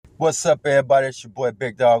What's up, everybody? It's your boy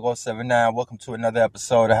Big Dog 079. Welcome to another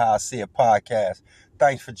episode of How I See It podcast.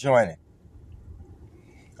 Thanks for joining.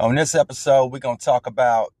 On this episode, we're going to talk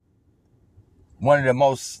about one of the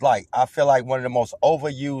most, I feel like one of the most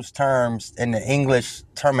overused terms in the English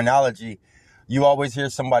terminology. You always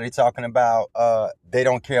hear somebody talking about they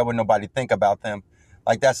don't care what nobody think about them.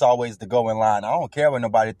 Like, that's always the going line. I don't care what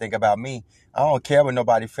nobody think about me. I don't care what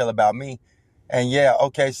nobody feel about me. And yeah,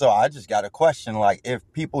 okay, so I just got a question. Like, if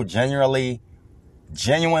people genuinely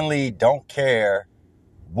don't care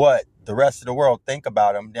what the rest of the world think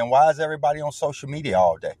about them, then why is everybody on social media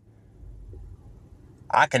all day?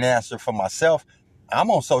 I can answer for myself. I'm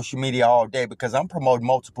on social media all day because I'm promoting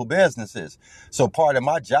multiple businesses. So part of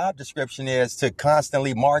my job description is to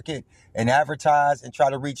constantly market and advertise and try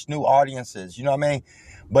to reach new audiences. You know what I mean?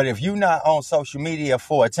 But if you're not on social media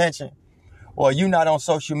for attention, or you're not on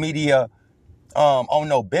social media on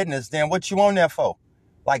no business, then what you on there for?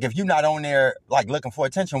 Like, if you're not on there, like, looking for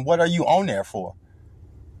attention, what are you on there for?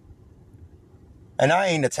 And I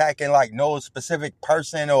ain't attacking, like, no specific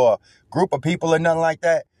person or group of people or nothing like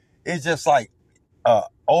that. It's just, like,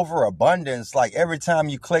 overabundance. Like, every time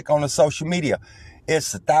you click on the social media,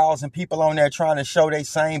 it's 1,000 people on there trying to show their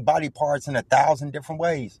same body parts in 1,000 different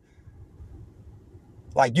ways.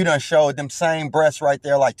 Like, you done showed them same breasts right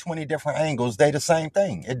there, like 20 different angles. They the same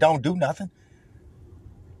thing. It don't do nothing.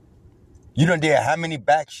 You done did how many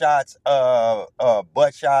back shots,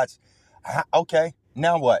 butt shots? Okay,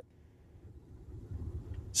 now what?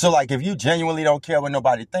 So, like, if you genuinely don't care what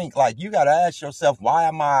nobody think, like, you got to ask yourself, why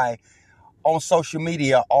am I on social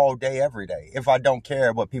media all day, every day, if I don't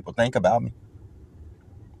care what people think about me?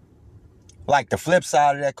 Like, the flip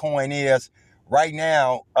side of that coin is, right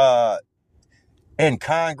now, in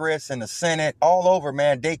Congress and the Senate, all over,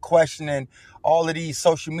 man, they questioning all of these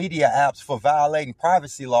social media apps for violating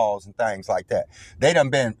privacy laws and things like that. They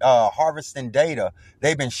done been harvesting data.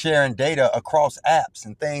 They've been sharing data across apps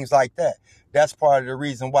and things like that. That's part of the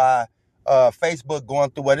reason why Facebook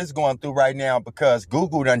going through what it's going through right now, because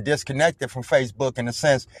Google done disconnected from Facebook in the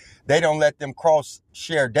sense they don't let them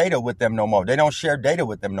share data with them no more. They don't share data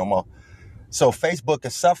with them no more. So Facebook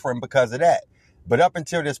is suffering because of that. But up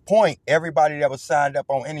until this point, everybody that was signed up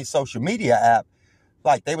on any social media app,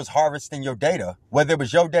 like, they was harvesting your data, whether it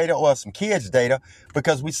was your data or some kids' data,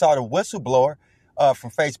 because we saw the whistleblower from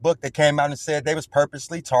Facebook that came out and said they was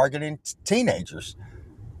purposely targeting teenagers.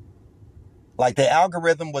 Like, the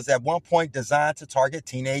algorithm was at one point designed to target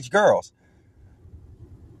teenage girls.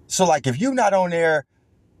 So, like, if you're not on there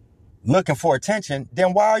looking for attention,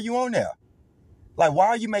 then why are you on there? Like, why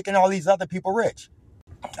are you making all these other people rich?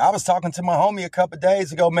 I was talking to my homie a couple of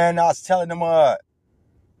days ago, man. I was telling him,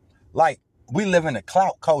 like, we live in a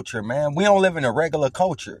clout culture, man. We don't live in a regular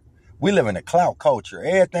culture. We live in a clout culture.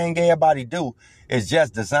 Everything everybody do is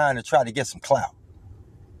just designed to try to get some clout.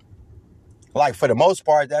 Like, for the most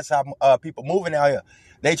part, that's how people moving out here.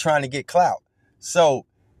 They trying to get clout. So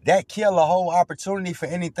that kill a whole opportunity for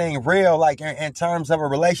anything real, like in terms of a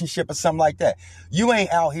relationship or something like that. You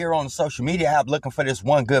ain't out here on the social media app looking for this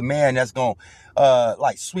one good man that's going to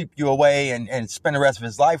like sweep you away and spend the rest of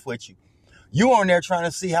his life with you. You on there trying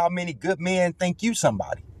to see how many good men think you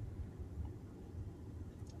somebody.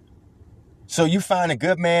 So you find a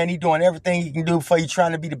good man, he doing everything he can do for you,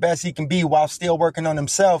 trying to be the best he can be while still working on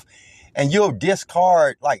himself. And you'll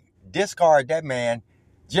discard that man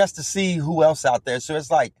just to see who else out there. So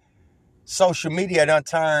it's like social media done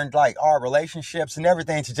turned, like, our relationships and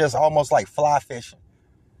everything to just almost like fly fishing.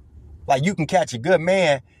 Like, you can catch a good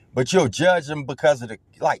man, but you'll judge him because of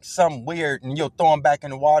something weird, and you'll throw him back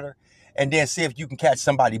in the water and then see if you can catch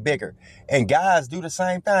somebody bigger. And guys do the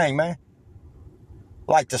same thing, man.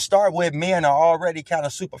 Like, to start with, men are already kind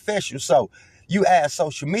of superficial. So you add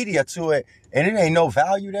social media to it, and it ain't no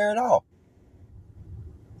value there at all.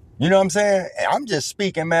 You know what I'm saying? I'm just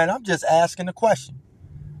speaking, man. I'm just asking a question.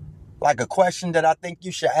 Like, a question that I think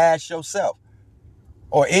you should ask yourself.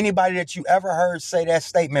 Or anybody that you ever heard say that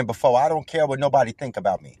statement before. I don't care what nobody think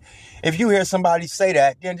about me. If you hear somebody say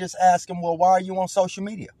that, then just ask them, well, why are you on social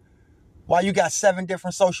media? Why you got 7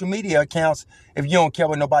 different social media accounts if you don't care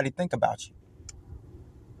what nobody think about you?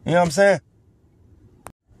 You know what I'm saying?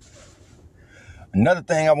 Another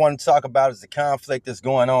thing I want to talk about is the conflict that's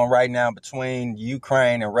going on right now between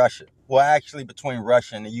Ukraine and Russia. Well, actually between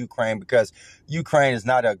Russia and the Ukraine, because Ukraine is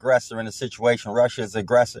not an aggressor in the situation. Russia is the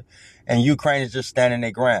aggressor, and Ukraine is just standing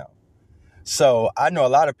their ground. So I know a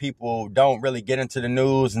lot of people don't really get into the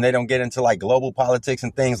news, and they don't get into like global politics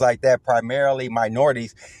and things like that, primarily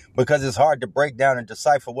minorities, because it's hard to break down and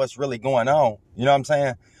decipher what's really going on. You know what I'm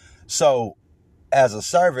saying? So as a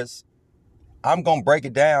service, I'm going to break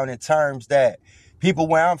it down in terms that people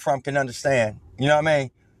where I'm from can understand. You know what I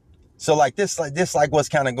mean? So like this what's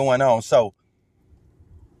kind of going on. So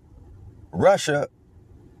Russia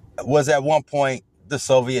was at one point the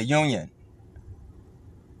Soviet Union,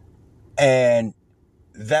 and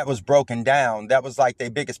that was broken down. That was like their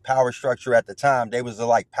biggest power structure at the time. They was a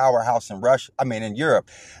like powerhouse in in Europe.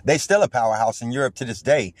 They still a powerhouse in Europe to this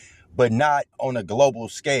day, but not on a global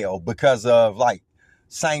scale because of like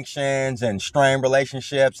sanctions and strained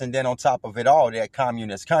relationships. And then on top of it all, they're a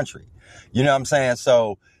communist country. You know what I'm saying?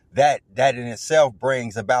 So that in itself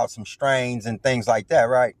brings about some strains and things like that,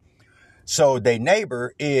 right? So their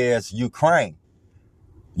neighbor is Ukraine.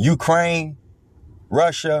 Ukraine,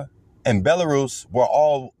 Russia, and Belarus were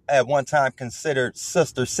all at one time considered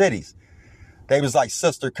sister cities. They was like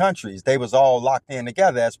sister countries. They was all locked in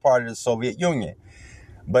together as part of the Soviet Union.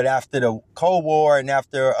 But after the Cold War and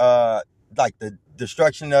after like the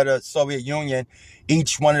destruction of the Soviet Union,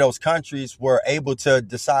 each one of those countries were able to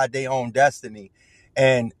decide their own destiny.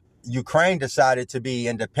 And Ukraine decided to be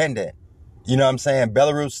independent. You know what I'm saying?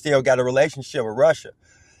 Belarus still got a relationship with Russia,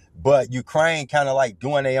 but Ukraine kind of like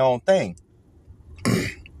doing their own thing.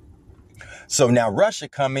 So now Russia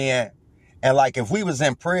come in, and like if we was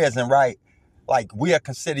in prison, right, like we'll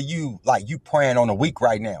consider you like you preying on a weak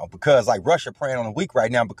right now, because like Russia preying on a weak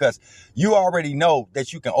right now because you already know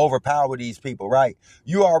that you can overpower these people, right?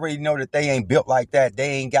 You already know that they ain't built like that. They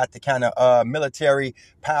ain't got the kind of military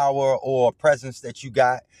power or presence that you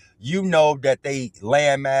got. You know that they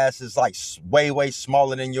landmass is like way, way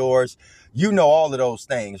smaller than yours. You know all of those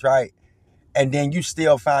things, right? And then you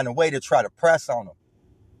still find a way to try to press on them.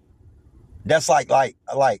 That's like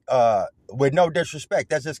with no disrespect,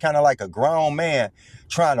 that's just kind of like a grown man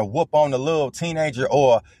trying to whoop on a little teenager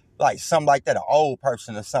or like something like that, an old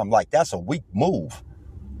person or something. Like that's a weak move,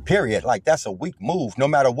 period. Like that's a weak move. No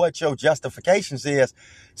matter what your justifications is,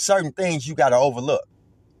 certain things you got to overlook.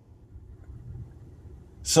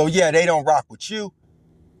 So yeah, they don't rock with you.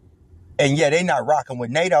 And yeah, they not rocking with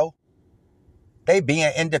NATO. They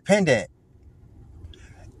being independent.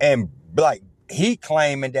 And like, he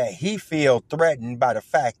claiming that he feel threatened by the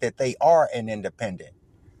fact that they are an independent.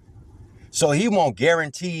 So he want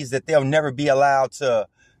guarantees that they'll never be allowed to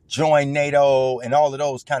join NATO and all of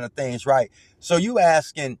those kind of things, right? So you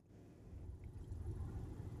asking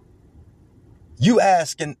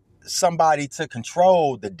somebody to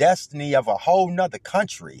control the destiny of a whole nother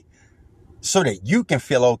country so that you can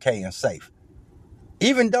feel okay and safe.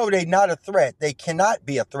 Even though they're not a threat, they cannot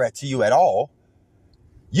be a threat to you at all.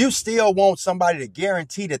 You still want somebody to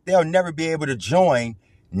guarantee that they'll never be able to join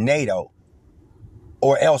NATO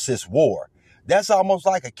or else it's war. That's almost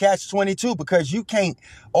like a catch-22 because you can't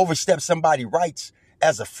overstep somebody's rights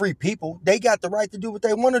as a free people. They got the right to do what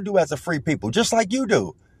they want to do as a free people, just like you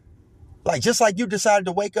do. Like, just like you decided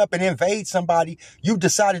to wake up and invade somebody, you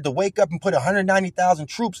decided to wake up and put 190,000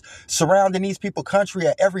 troops surrounding these people's country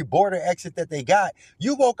at every border exit that they got.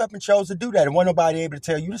 You woke up and chose to do that, and wasn't nobody able to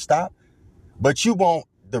tell you to stop. But you want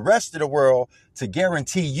the rest of the world to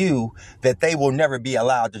guarantee you that they will never be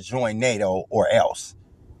allowed to join NATO or else.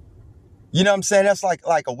 You know what I'm saying? That's like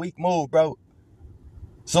a weak move, bro.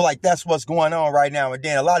 So like that's what's going on right now. And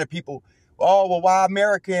then a lot of people, oh, well, why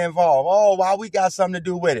America involved? Oh, why we got something to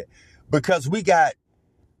do with it? Because we got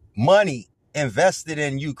money invested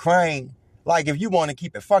in Ukraine. Like if you want to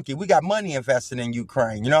keep it funky, we got money invested in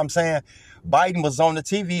Ukraine. You know what I'm saying? Biden was on the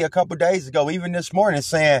TV a couple days ago, even this morning,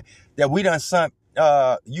 saying that we done sent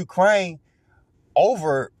Ukraine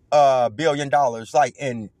over $1 billion, like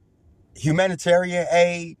in humanitarian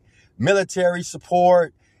aid, military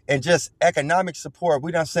support, and just economic support.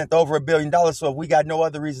 We done sent over $1 billion. So if we got no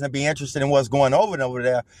other reason to be interested in what's going on over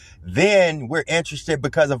there, then we're interested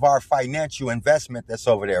because of our financial investment that's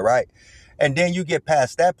over there, right? And then you get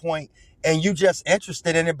past that point and you just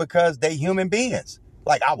interested in it because they human beings.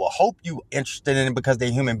 Like, I will hope you interested in it because they're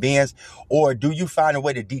human beings. Or do you find a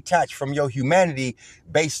way to detach from your humanity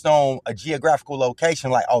based on a geographical location?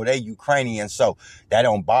 Like, oh, they're Ukrainian, so that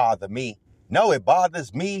don't bother me. No, it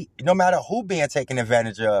bothers me no matter who being taken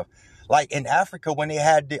advantage of. Like in Africa, when they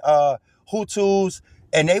had the Hutus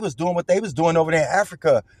and they was doing what they was doing over there in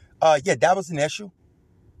Africa, yeah, that was an issue.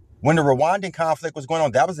 When the Rwandan conflict was going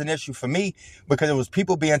on, that was an issue for me because it was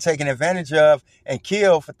people being taken advantage of and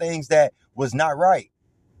killed for things that was not right.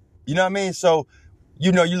 You know what I mean? So,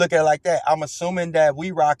 you know, you look at it like that. I'm assuming that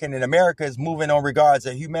we rocking in America is moving on regards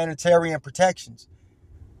to humanitarian protections.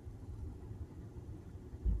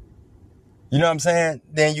 You know what I'm saying?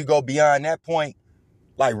 Then you go beyond that point.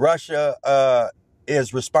 Like Russia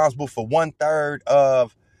is responsible for 1/3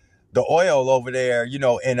 of the oil over there, you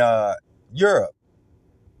know, in Europe.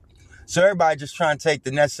 So everybody just trying to take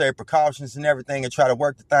the necessary precautions and everything and try to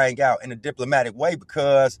work the thing out in a diplomatic way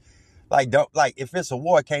because, if it's a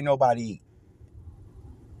war, can't nobody eat.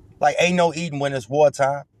 Like, ain't no eating when it's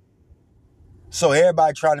wartime. So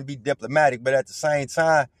everybody trying to be diplomatic, but at the same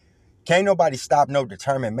time, can't nobody stop no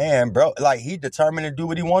determined man, bro. Like, he determined to do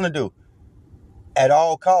what he want to do at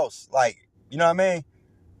all costs. Like, you know what I mean?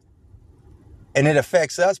 And it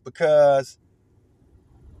affects us because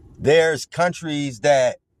there's countries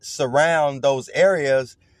that surround those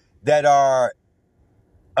areas that are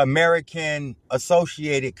American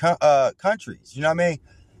associated countries. You know what I mean?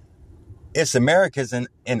 It's Americans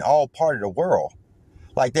in all part of the world.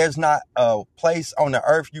 Like, there's not a place on the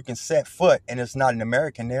earth you can set foot and it's not an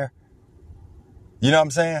American there. You know what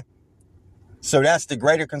I'm saying? So that's the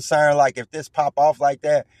greater concern. Like, if this pop off like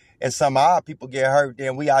that and some of our people get hurt,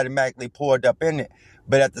 then we automatically poured up in it.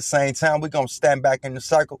 But at the same time, we're going to stand back in the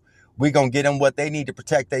circle. We're going to get them what they need to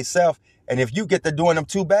protect themselves. And if you get to doing them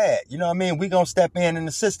too bad, you know what I mean? We're going to step in and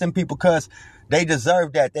assist them people because they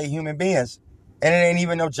deserve that. They human beings. And it ain't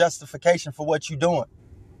even no justification for what you doing.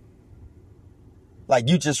 Like,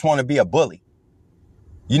 you just want to be a bully.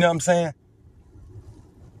 You know what I'm saying?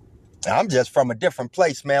 I'm just from a different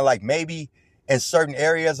place, man. Like, maybe in certain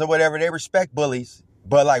areas or whatever, they respect bullies.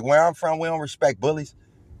 But like where I'm from, we don't respect bullies.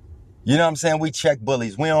 You know what I'm saying? We check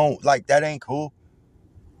bullies. We don't, like, that ain't cool.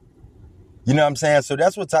 You know what I'm saying? So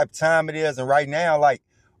that's what type of time it is. And right now, like,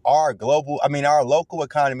 our local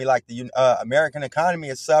economy, like the American economy,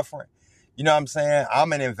 is suffering. You know what I'm saying?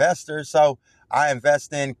 I'm an investor, so I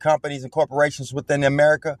invest in companies and corporations within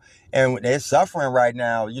America, and they're suffering right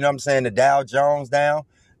now. You know what I'm saying? The Dow Jones down,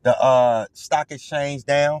 the stock exchange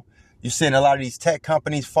down. You're seeing a lot of these tech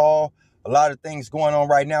companies fall. A lot of things going on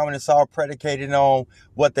right now, and it's all predicated on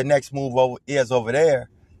what the next move is over there.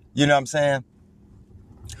 You know what I'm saying?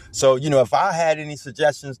 So, you know, if I had any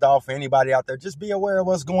suggestions to offer anybody out there, just be aware of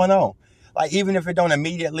what's going on. Like, even if it don't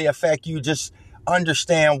immediately affect you, just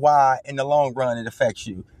understand why in the long run it affects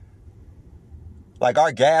you. Like,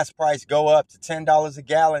 our gas price go up to $10 a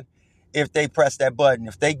gallon if they press that button.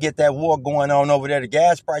 If they get that war going on over there, the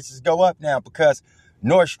gas prices go up now because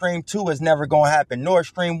Nord Stream 2 is never going to happen. Nord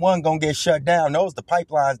Stream 1 going to get shut down. Those are the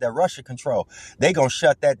pipelines that Russia control. They going to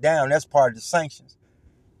shut that down. That's part of the sanctions.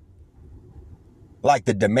 Like,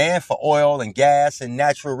 the demand for oil and gas and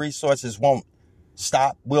natural resources won't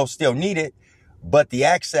stop. We'll still need it, but the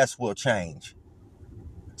access will change.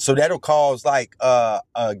 So that'll cause like a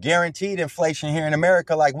guaranteed inflation here in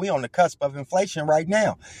America. Like, we on the cusp of inflation right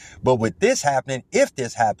now. But with this happening, if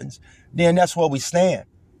this happens, then that's where we stand.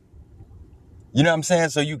 You know what I'm saying?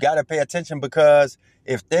 So you got to pay attention, because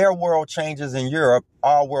if their world changes in Europe,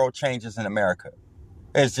 our world changes in America.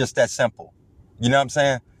 It's just that simple. You know what I'm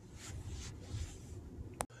saying?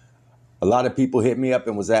 A lot of people hit me up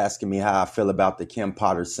and was asking me how I feel about the Kim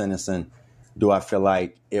Potter sentencing. Do I feel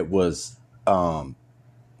like it was,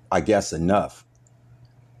 I guess, enough?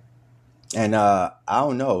 And I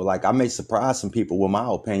don't know. Like, I may surprise some people with my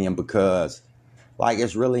opinion, because, like,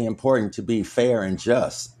 it's really important to be fair and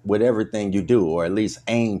just with everything you do, or at least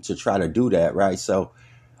aim to try to do that, right? So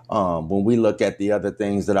when we look at the other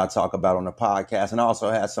things that I talk about on the podcast, and I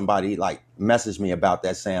also had somebody like message me about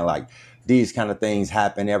that, saying like these kind of things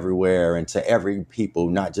happen everywhere and to every people,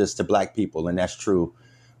 not just to black people. And that's true.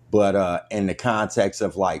 But in the context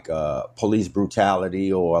of like police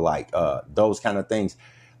brutality or like those kind of things,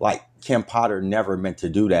 like Kim Potter never meant to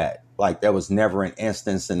do that. Like, there was never an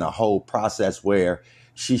instance in the whole process where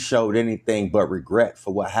she showed anything but regret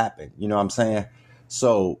for what happened. You know what I'm saying?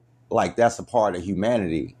 So, like, that's a part of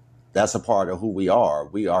humanity. That's a part of who we are.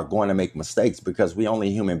 We are going to make mistakes because we only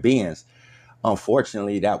human beings.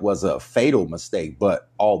 Unfortunately, that was a fatal mistake, but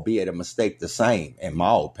albeit a mistake the same, in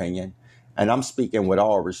my opinion. And I'm speaking with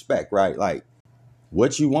all respect, right? Like,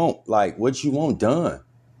 what you want done.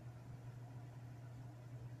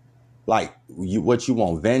 Like, what you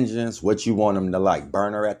want, vengeance, what you want them to like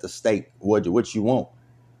burn her at the stake, what you want.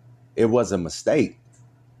 It was a mistake.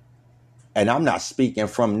 And I'm not speaking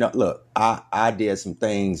from, look, I did some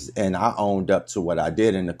things and I owned up to what I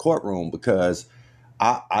did in the courtroom, because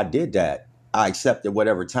I did that. I accepted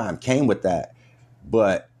whatever time came with that.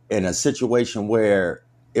 But in a situation where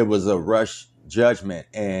it was a rush judgment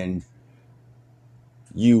and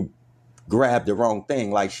you grabbed the wrong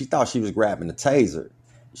thing, like she thought she was grabbing a taser.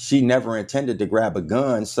 She never intended to grab a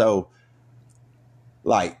gun. So,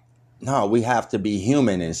 like, no, we have to be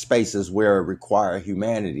human in spaces where it require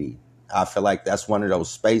humanity. I feel like that's one of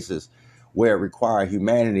those spaces where it require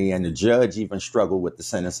humanity. And the judge even struggled with the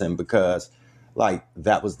sentencing because, like,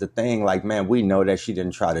 that was the thing. Like, man, we know that she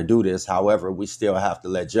didn't try to do this. However, we still have to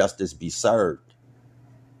let justice be served.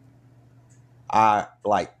 I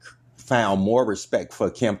like found more respect for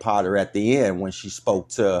Kim Potter at the end when she spoke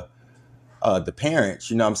to the parents.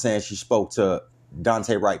 You know what I'm saying? She spoke to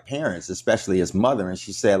Dante Wright parents, especially his mother, and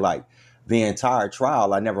she said, like, the entire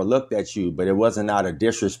trial, I never looked at you, but it wasn't out of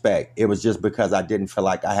disrespect. It was just because I didn't feel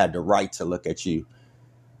like I had the right to look at you.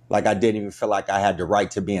 Like, I didn't even feel like I had the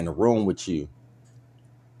right to be in the room with you.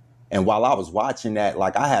 And while I was watching that,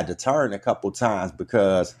 like, I had to turn a couple times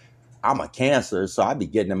because I'm a Cancer, so I be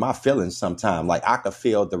getting in my feelings sometimes. Like, I could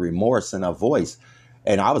feel the remorse in her voice.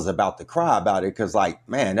 And I was about to cry about it because, like,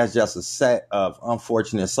 man, that's just a set of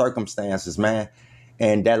unfortunate circumstances, man.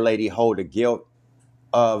 And that lady hold the guilt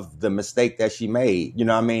of the mistake that she made. You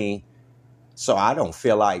know what I mean? So I don't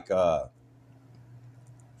feel like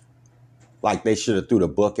they should have threw the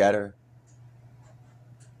book at her.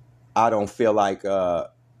 I don't feel like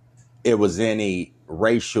it was any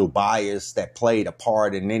racial bias that played a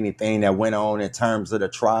part in anything that went on in terms of the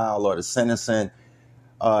trial or the sentencing.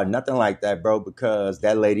 Nothing like that, bro, because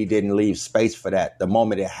that lady didn't leave space for that. The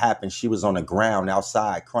moment it happened, she was on the ground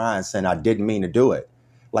outside crying, saying, I didn't mean to do it.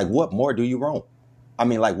 Like, what more do you want? I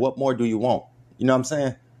mean, like, what more do you want? You know what I'm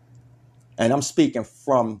saying? And I'm speaking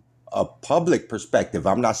from a public perspective.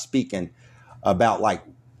 I'm not speaking about like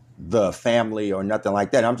the family or nothing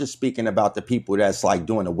like that. I'm just speaking about the people that's like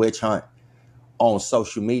doing a witch hunt on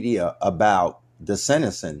social media about the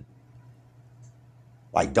sentencing.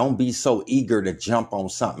 Like, don't be so eager to jump on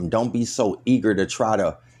something. Don't be so eager to try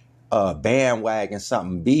to bandwagon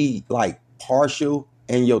something. Be like partial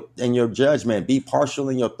in your judgment. Be partial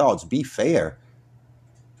in your thoughts. Be fair.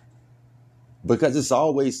 Because it's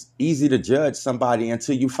always easy to judge somebody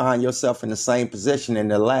until you find yourself in the same position.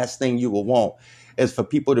 And the last thing you will want is for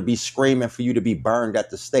people to be screaming for you to be burned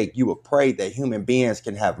at the stake. You will pray that human beings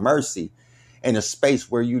can have mercy in a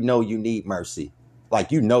space where you know you need mercy.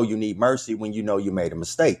 Like, you know you need mercy when you know you made a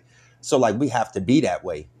mistake. So, like, we have to be that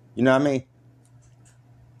way. You know what I mean?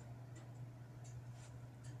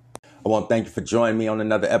 I want to thank you for joining me on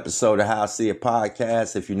another episode of How I See It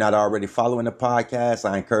podcast. If you're not already following the podcast,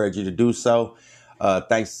 I encourage you to do so.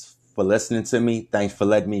 Thanks for listening to me. Thanks for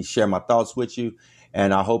letting me share my thoughts with you.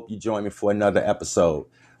 And I hope you join me for another episode.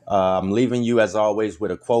 I'm leaving you, as always, with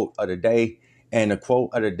a quote of the day. And the quote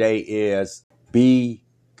of the day is, be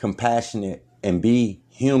compassionate and be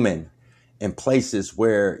human in places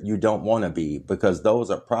where you don't want to be, because those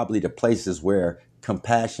are probably the places where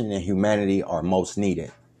compassion and humanity are most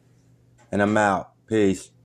needed. And I'm out. Peace.